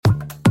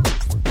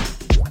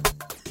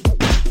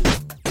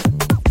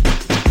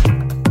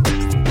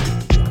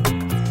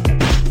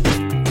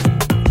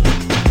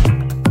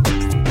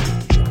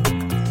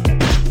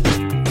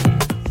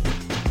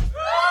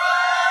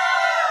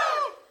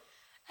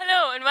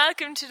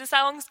welcome to the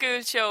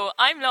Songschool show.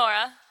 I'm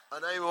Laura.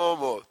 And I'm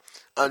Omo,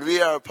 and we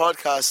are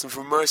podcasting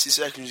from Mercy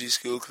Secondary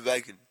School,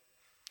 Kilbeggan.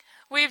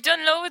 We've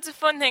done loads of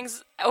fun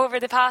things over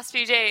the past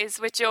few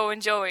days with Joe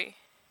and Joey.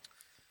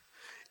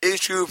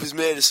 Each group has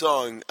made a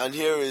song, and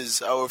here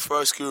is our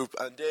first group,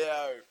 and they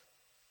are...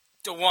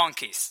 The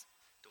Wonkies.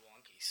 The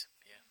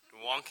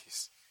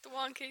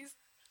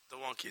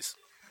Wonkies.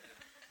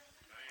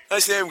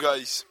 Nice name,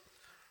 guys.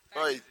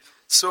 Right,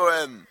 so,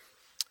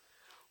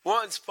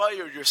 what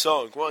inspired your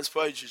song? What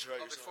inspired you to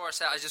write your song? Before I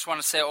say, I just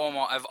want to say,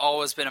 Omo, I've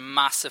always been a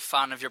massive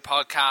fan of your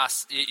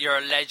podcast. You're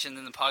a legend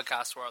in the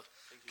podcast world.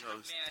 May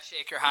I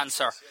shake your hand,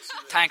 sir?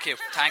 Thank you.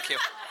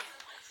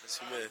 Yes,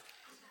 you may.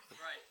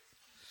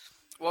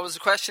 What was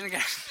the question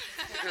again?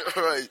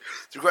 Right,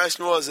 the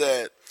question was,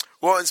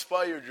 what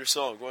inspired your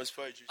song?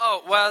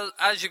 Oh, well,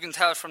 as you can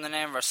tell from the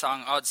name of our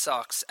song, Odd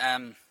Socks,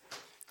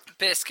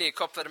 basically a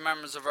couple of the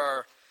members of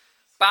our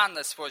band,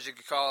 I suppose you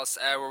could call us,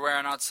 were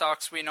wearing odd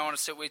socks. We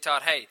noticed it. We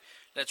thought, hey,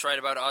 let's write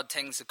about odd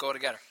things that go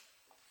together.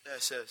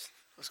 Yes,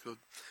 that's good.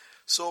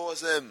 So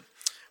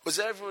was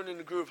everyone in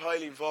the group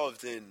highly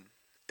involved in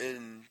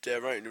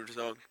the writing of the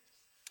song?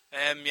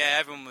 Yeah,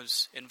 everyone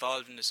was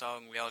involved in the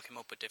song. We all came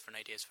up with different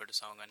ideas for the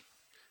song, and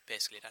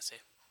basically that's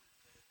it.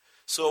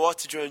 So what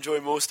did you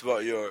enjoy most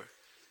about your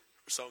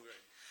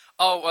songwriting?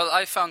 Oh, well,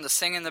 I found the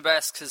singing the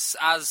best because,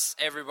 as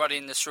everybody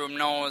in this room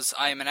knows,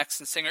 I am an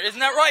excellent singer.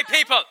 Isn't that right,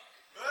 people?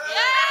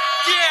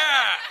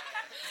 Yeah!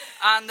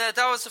 And that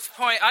was the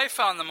point I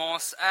found the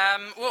most.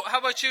 Well, how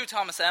about you,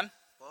 Thomas M?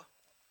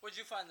 What did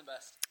you find the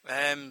best?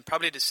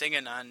 Probably the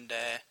singing and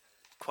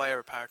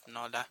choir part and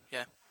all that,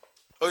 yeah.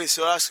 Okay,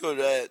 so that's good.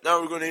 Now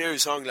we're going to hear your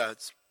song,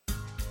 lads.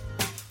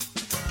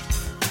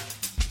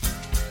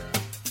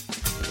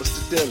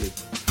 What's the dilly?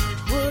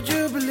 Would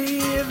you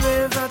believe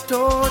if I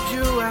told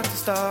you at the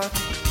start?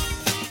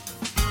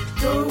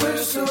 Though we're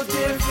so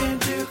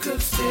different, you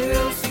could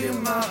still feel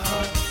my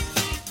heart.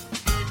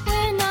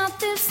 We're not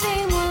the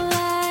same, we're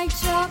like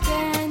chalk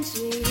and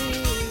cheese.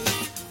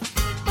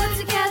 But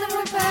together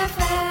we're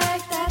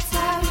perfect, that's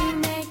how you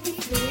make me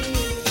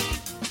feel.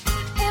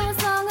 It was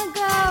long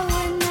ago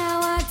and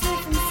now our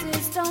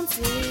differences don't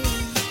seem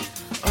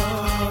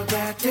Oh,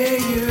 that they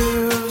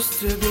used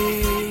to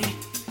be.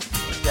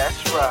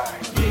 That's right.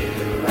 You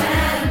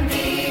and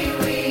me,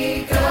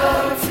 we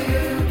go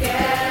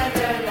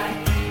together like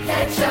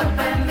ketchup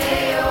and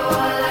mayo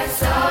or like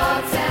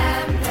salt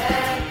and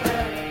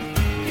pepper.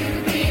 You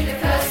be the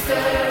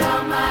custard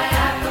on my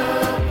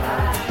apple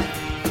pie.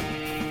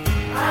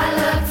 I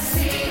love to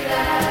see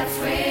that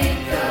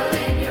twinkle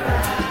in your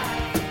eye.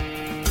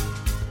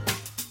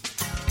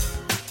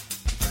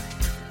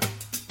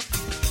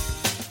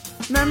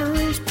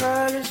 Memories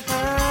piled as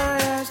high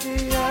as the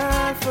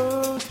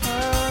Eiffel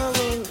Tower.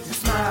 Your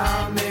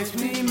smile makes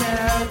me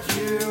melt,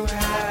 you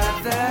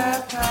have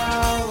that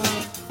power.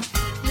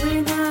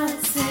 We're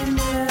not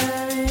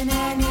similar in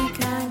any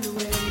kind of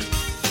way,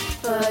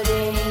 but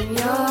in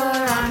your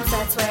arms,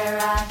 that's where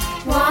I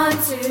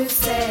want to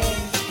stay.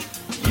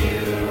 You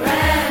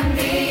and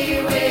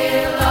me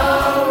will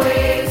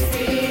always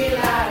be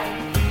like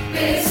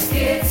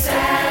biscuits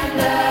and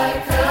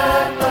a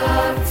cup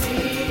of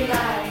tea,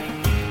 like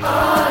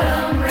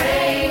autumn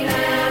rain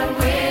and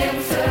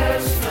winter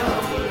snow,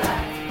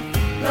 like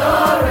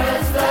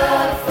Laura's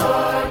love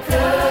for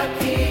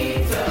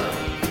cookie dough.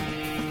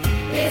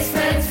 It's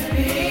meant to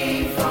be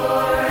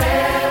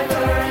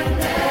forever and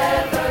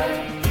ever,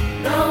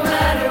 no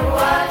matter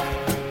what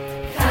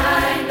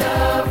kind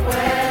of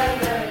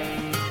weather.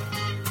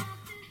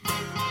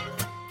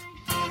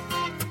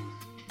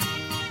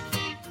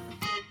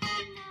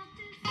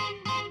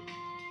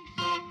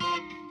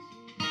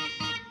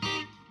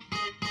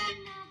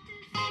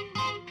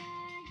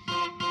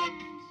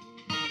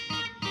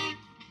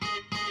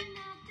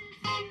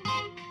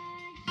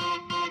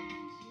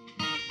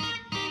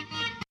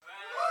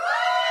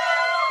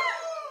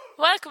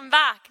 Welcome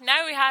back.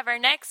 Now we have our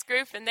next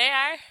group, and they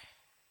are...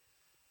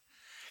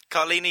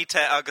 Colini te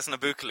agus na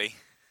Buckley.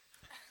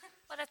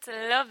 Well, that's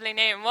a lovely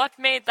name. What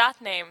made that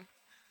name?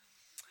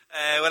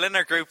 Well, in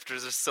our group,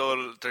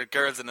 the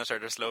girls in it are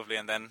just lovely,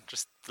 and then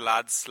just the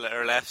lads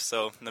are left,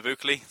 so na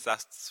Buckley,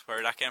 that's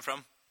where that came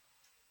from.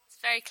 It's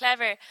very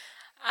clever.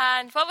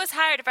 And what was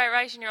hard about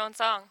writing your own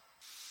song?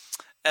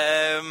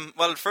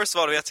 Well, first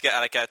of all, we had to get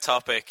like a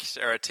topic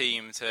or a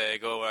theme to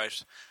go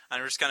out,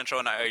 and we're just kind of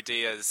throwing out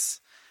ideas,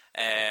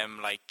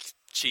 like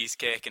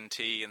cheesecake and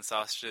tea and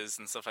sausages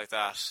and stuff like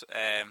that,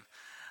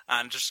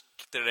 and just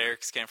the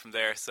lyrics came from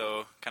there.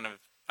 So kind of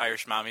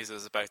Irish Mammies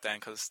was about then,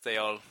 because they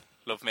all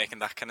love making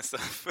that kind of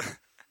stuff.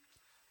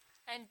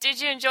 And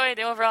did you enjoy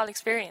the overall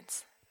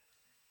experience?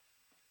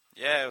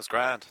 Yeah, it was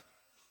grand.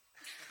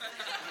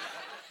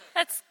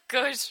 That's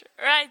good.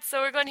 Right,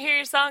 so we're going to hear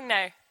your song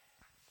now.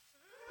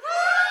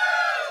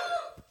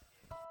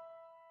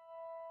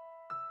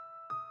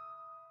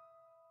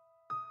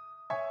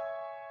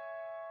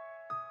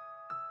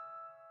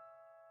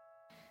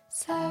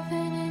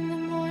 Seven in the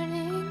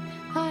morning,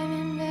 I'm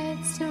in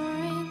bed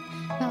snoring.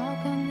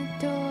 Knock on the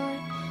door,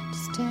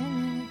 just 10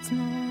 minutes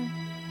more.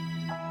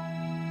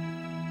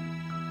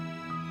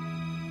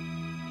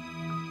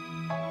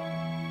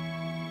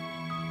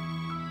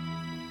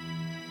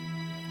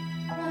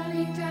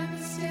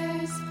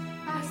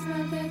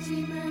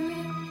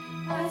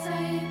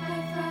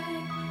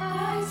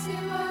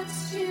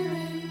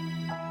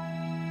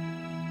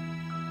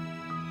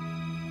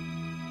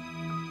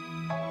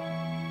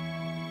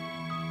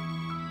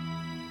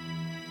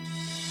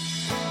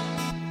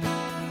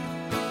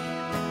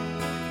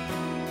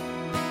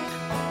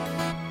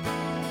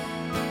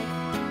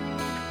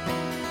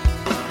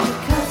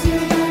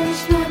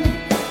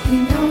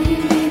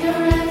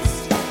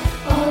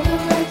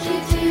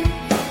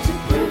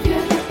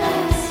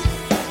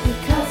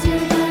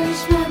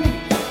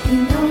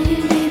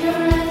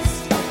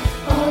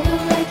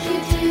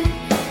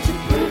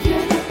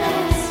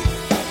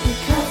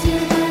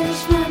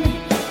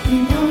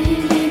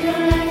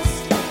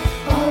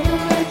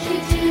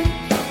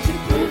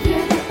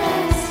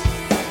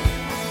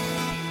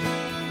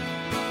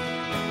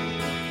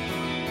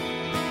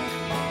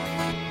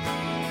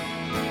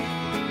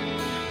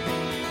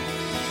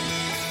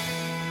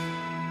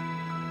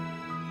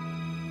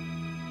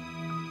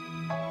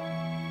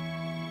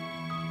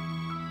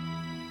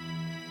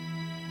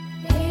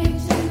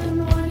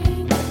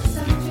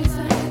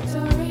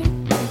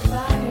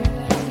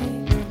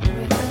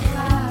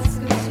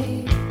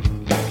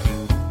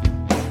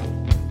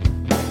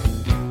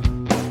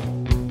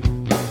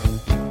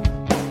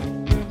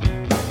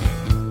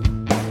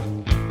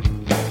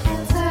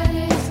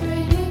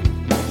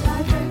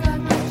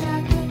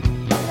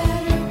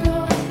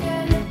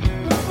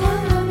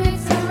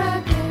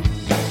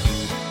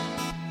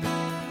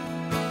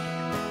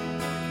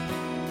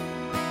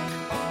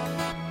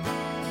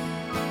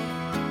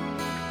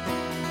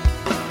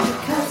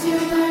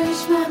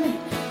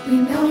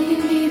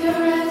 you need a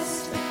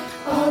rest.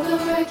 All the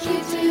work you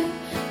do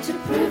to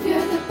prove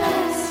you're the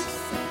best.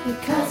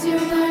 Because you're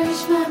an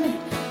Irish mammy,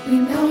 we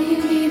know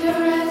you need a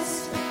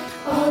rest.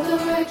 All the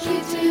work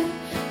you do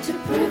to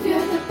prove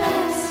you're the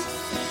best.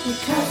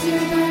 Because you're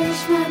an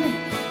Irish mammy,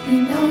 we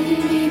know you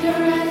need a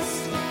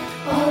rest.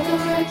 All the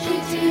work you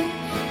do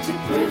to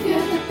prove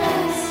you're the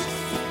best.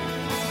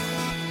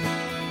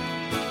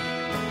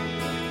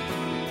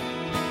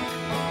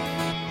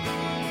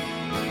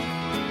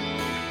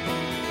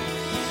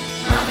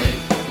 Mommy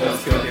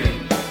loves cooking,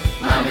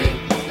 Mommy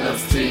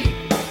loves tea,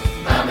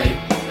 Mommy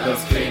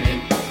loves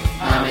cleaning,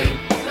 Mommy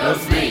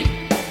loves me.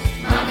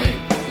 Mommy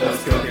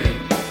loves cooking,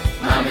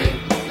 Mommy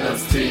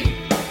loves tea,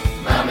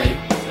 Mommy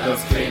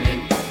loves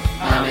cleaning,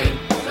 Mommy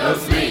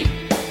loves me.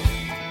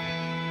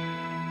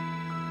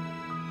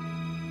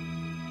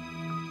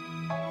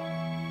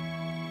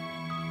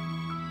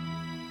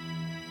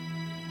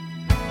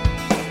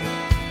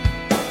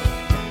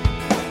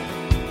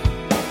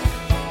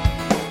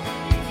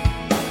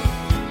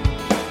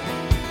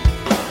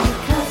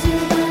 Because you're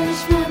an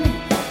Irish mammy,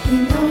 we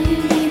know you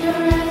need a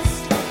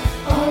rest.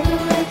 All the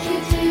work you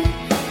do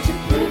to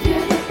prove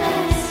you're the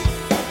best.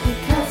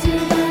 Because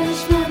you're an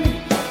Irish mammy,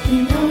 we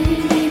know you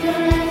need a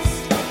rest.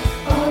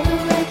 All the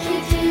work you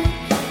do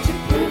to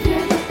prove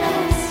you're the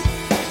best.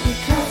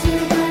 Because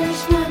you're an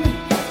Irish mammy,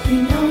 we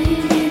know you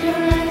need a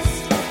rest.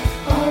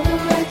 All the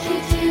work you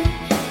do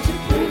to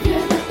prove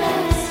you're the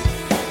best.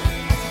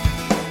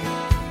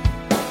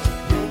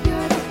 Prove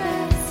you're the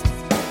best.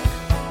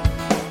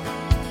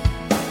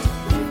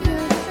 Prove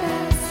you're the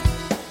best.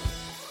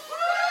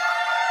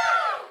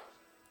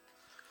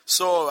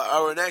 So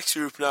our next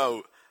group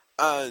now,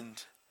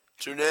 and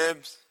your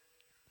names,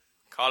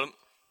 Colin,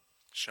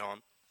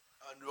 Sean,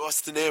 and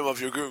what's the name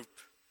of your group?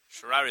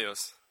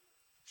 Sherarios.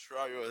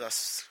 Shirayo,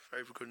 that's a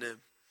very good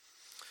name.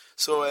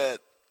 So,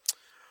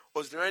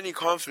 was there any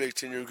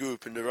conflict in your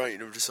group in the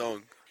writing of the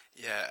song?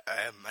 Yeah,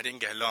 I didn't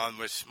get along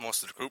with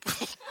most of the group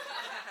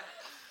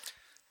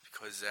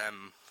because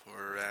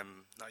we're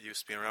not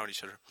used to being around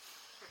each other.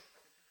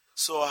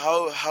 So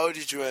how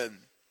did you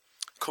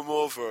come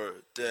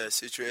over the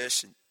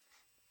situation?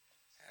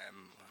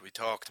 We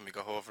talked and we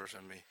got over it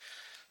and we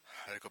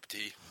had a cup of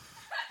tea.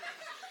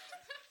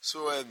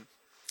 So,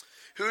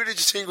 who did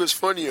you think was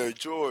funnier,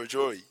 Joe or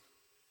Joey?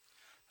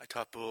 I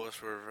thought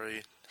both were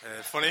very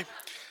funny.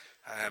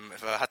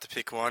 If I had to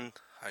pick one,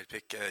 I'd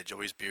pick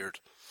Joey's beard.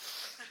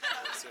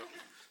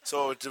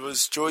 So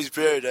was Joey's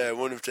beard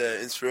one of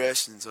the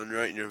inspirations on the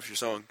writing of your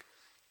song?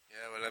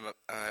 Yeah, well,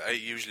 I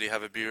usually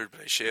have a beard,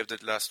 but I shaved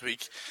it last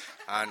week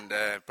and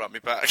brought me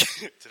back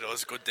to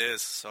those good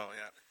days. So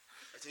yeah,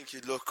 I think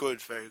you'd look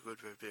good, very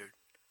good with a beard.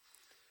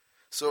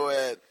 So,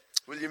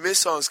 will you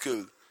miss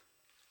Songschool?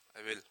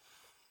 I will.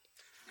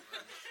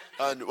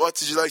 And what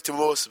did you like the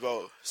most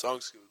about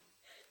Songschool?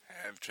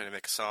 I'm trying to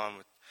make a song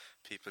with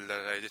people that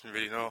I didn't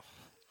really know.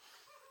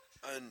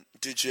 And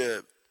did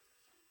you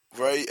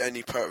write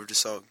any part of the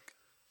song?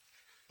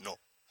 No.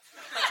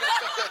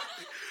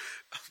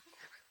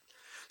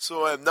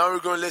 So now we're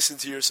going to listen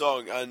to your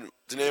song, and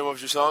the name of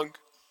your song?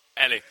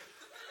 Ellie.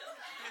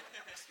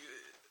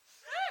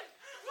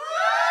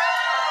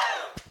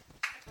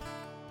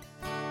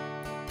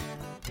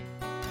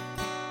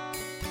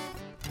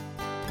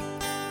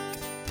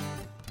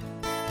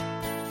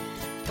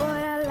 What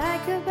I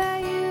like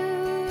about you,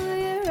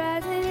 your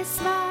eyes and your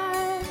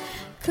smile.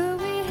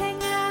 Could we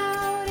hang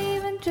out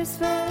even just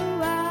for a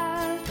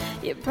while?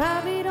 You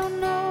probably don't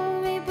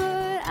know me,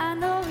 but I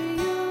know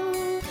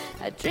you.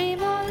 I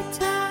dream all the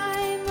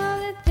time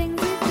of the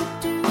things we could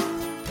do.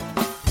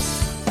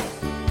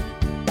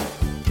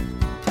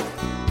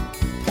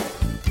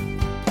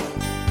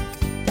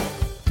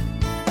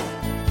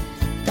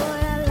 What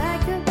I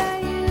like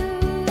about you,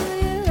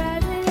 your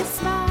eyes and your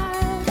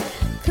smile.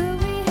 Could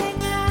we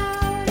hang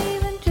out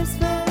even just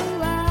for a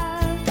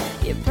while?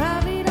 You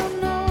probably don't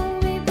know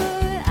me,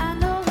 but I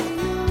know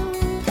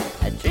you.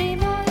 I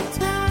dream all the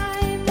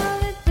time of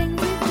the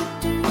things we could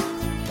do.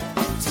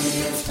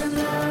 Tears from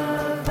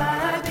love,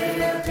 I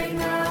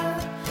building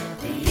up.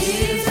 The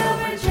years of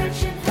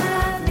rejection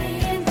have me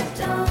in the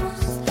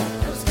dumps.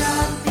 Those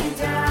got me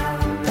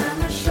down and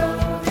my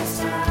shoulders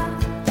down.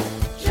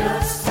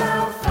 Just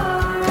how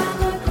far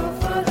I'ma go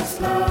for this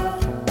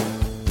love.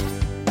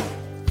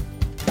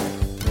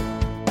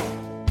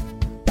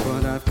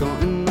 But I've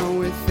gotten on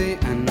with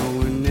it, I know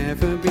we'll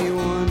never be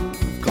one.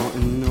 I've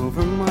gotten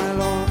over my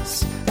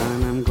loss,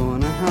 and I'm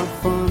gonna have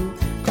fun.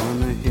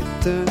 Gonna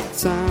hit the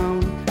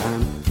town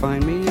and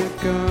find me a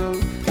girl.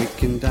 We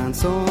can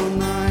dance all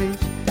night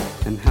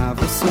and have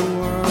us a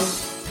world.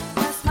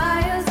 My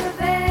smile's a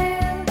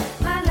veil,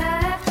 my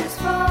laughter's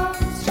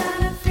false.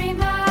 Trying to free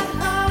my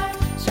heart,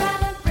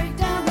 trying to break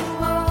down the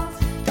walls.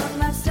 But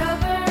my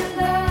stubborn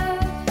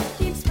love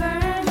keeps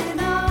burning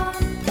on.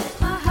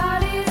 My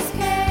heart is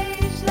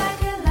caged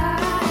like a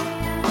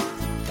lion.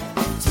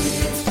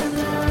 Tears from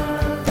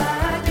love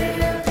are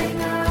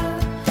building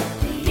up.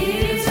 The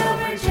years of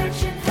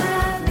rejection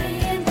have me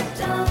in the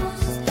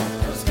dumps.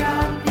 Those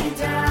got me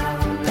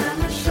down and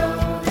my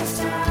shoulders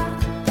down.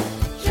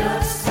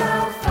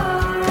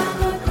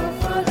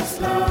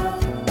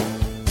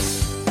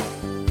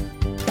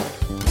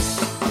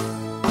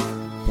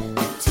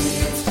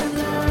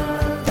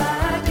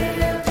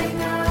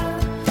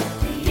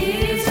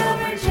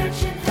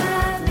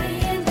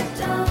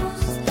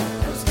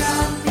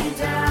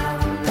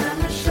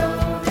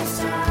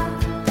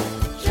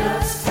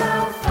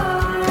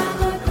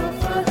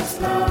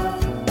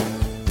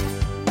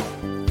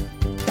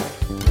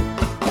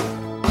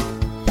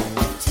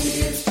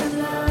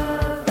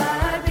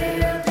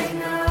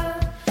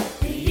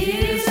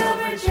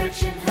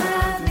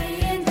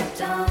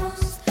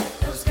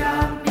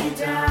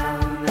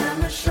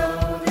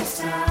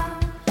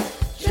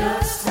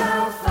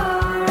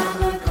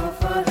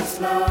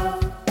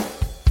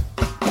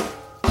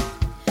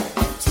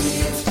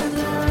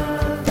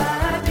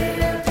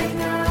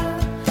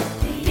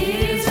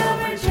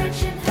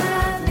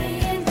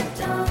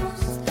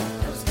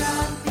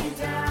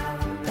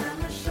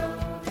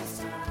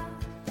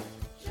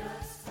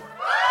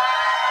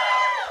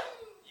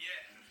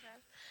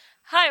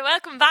 Hi,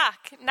 welcome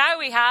back. Now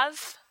we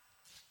have...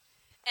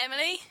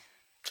 Emily,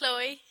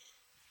 Chloe.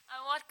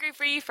 And what group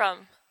are you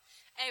from?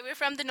 We're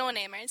from the No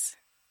Namers.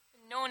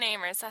 No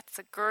Namers, that's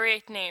a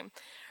great name.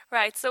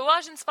 Right, so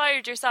what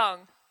inspired your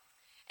song?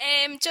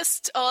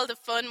 Just all the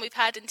fun we've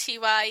had in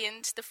TY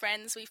and the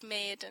friends we've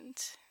made, and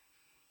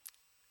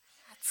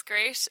That's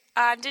great.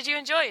 And did you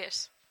enjoy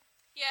it?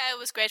 yeah, it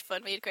was great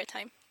fun. We had a great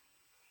time.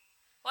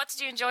 What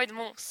did you enjoy the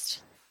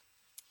most?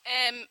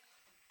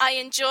 I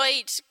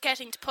enjoyed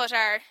getting to put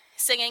our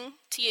singing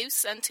to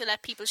use and to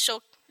let people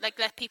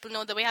let people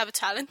know that we have a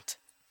talent.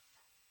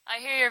 I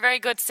hear you're a very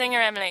good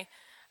singer, Emily.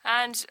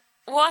 And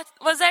what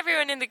was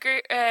everyone in the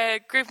group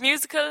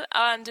musical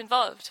and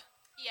involved?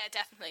 Yeah,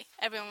 definitely.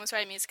 Everyone was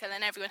very musical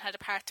and everyone had a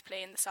part to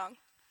play in the song.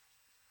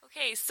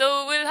 Okay,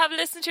 so we'll have a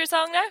listen to your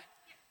song now?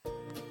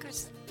 Good,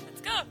 let's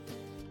go.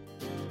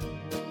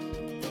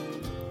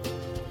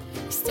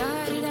 We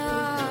started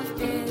off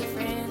good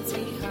friends,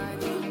 we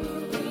hardly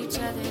knew each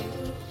other.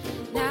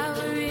 Now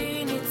we're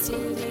in it to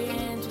the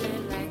end,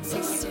 we're like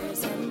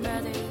sisters and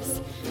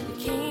brothers. We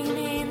came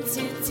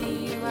into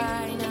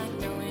TY not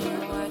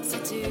knowing what to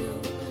do.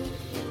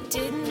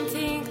 Didn't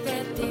think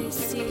that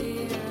this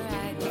year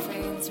I'd be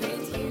friends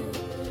with you.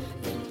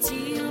 But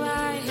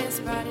TY has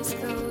brought us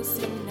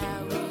close and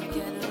now we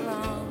get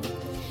along.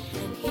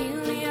 And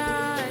here we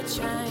are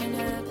trying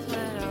to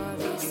put all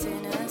this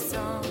in a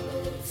song.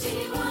 TY,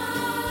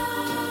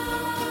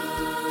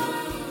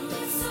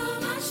 it's so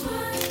much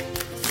fun.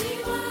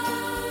 TY,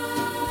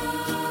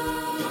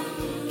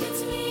 get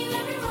to meet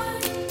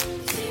everyone.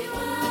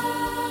 TY,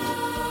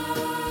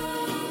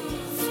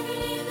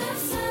 swimming in the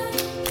sun.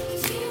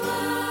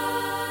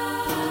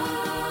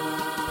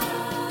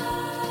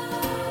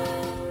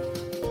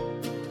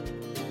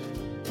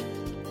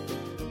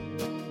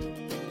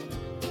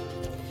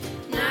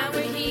 Now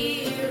we're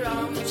here,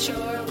 all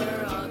mature,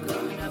 we're all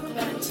grown up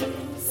and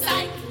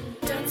psych.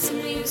 Done some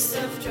new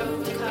stuff,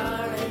 drove a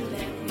car, and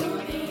then we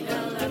made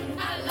a love.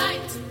 I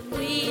liked.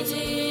 We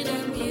did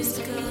a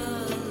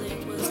musical,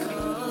 it was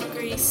called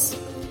Grease.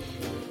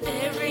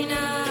 Every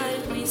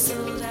night we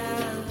sold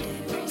out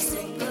every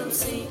single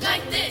seat.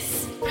 Like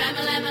this.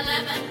 Rama lama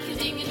lama,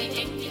 kadingity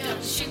dinky dum,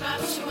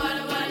 shibab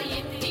shawada wada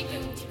yippity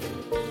doo.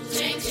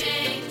 Chang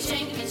chang,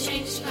 changity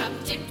chang shibab,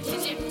 dip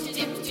dip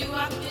dip doo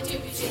up the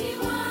doobie.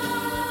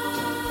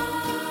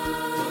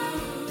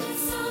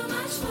 It's so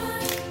much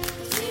fun.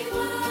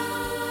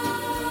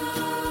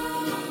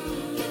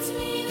 Get to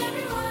meet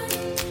everyone.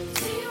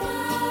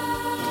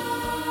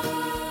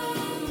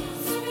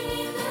 Swimming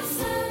in the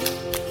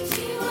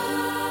sun.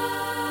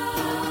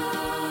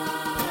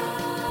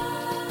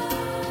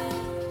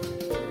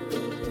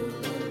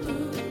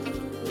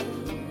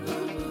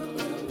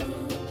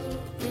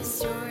 The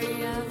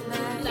story of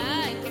my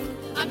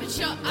life. I've been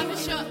shot.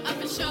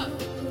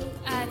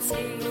 I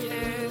take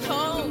her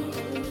home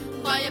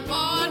by a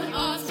barn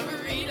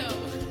burrito.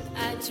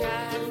 I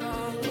drive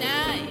all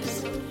night.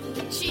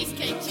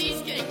 Cheesecake.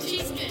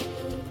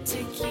 To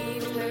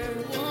keep her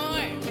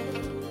warm.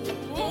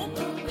 Oh,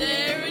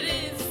 there it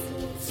is.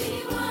 TY,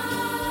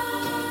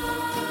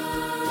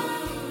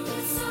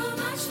 it's so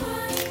much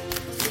fun.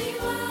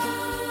 TY,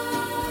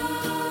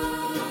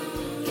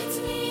 get to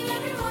meet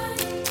everyone.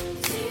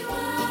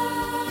 TY,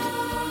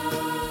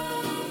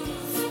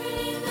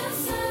 swimming in the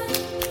sun.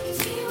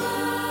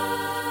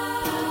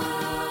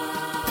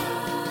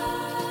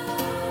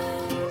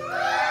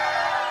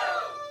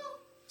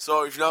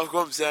 So we've now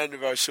come to the end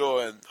of our show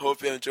and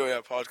hope you enjoy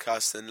our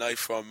podcast and live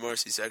from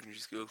Mercy Secondary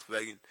School,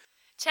 Kilbeggan.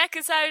 Check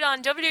us out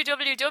on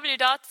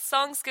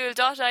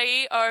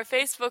www.songschool.ie or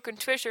Facebook and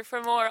Twitter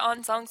for more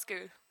on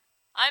Songschool.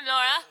 I'm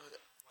Laura.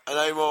 And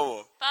I'm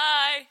Momo.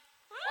 Bye.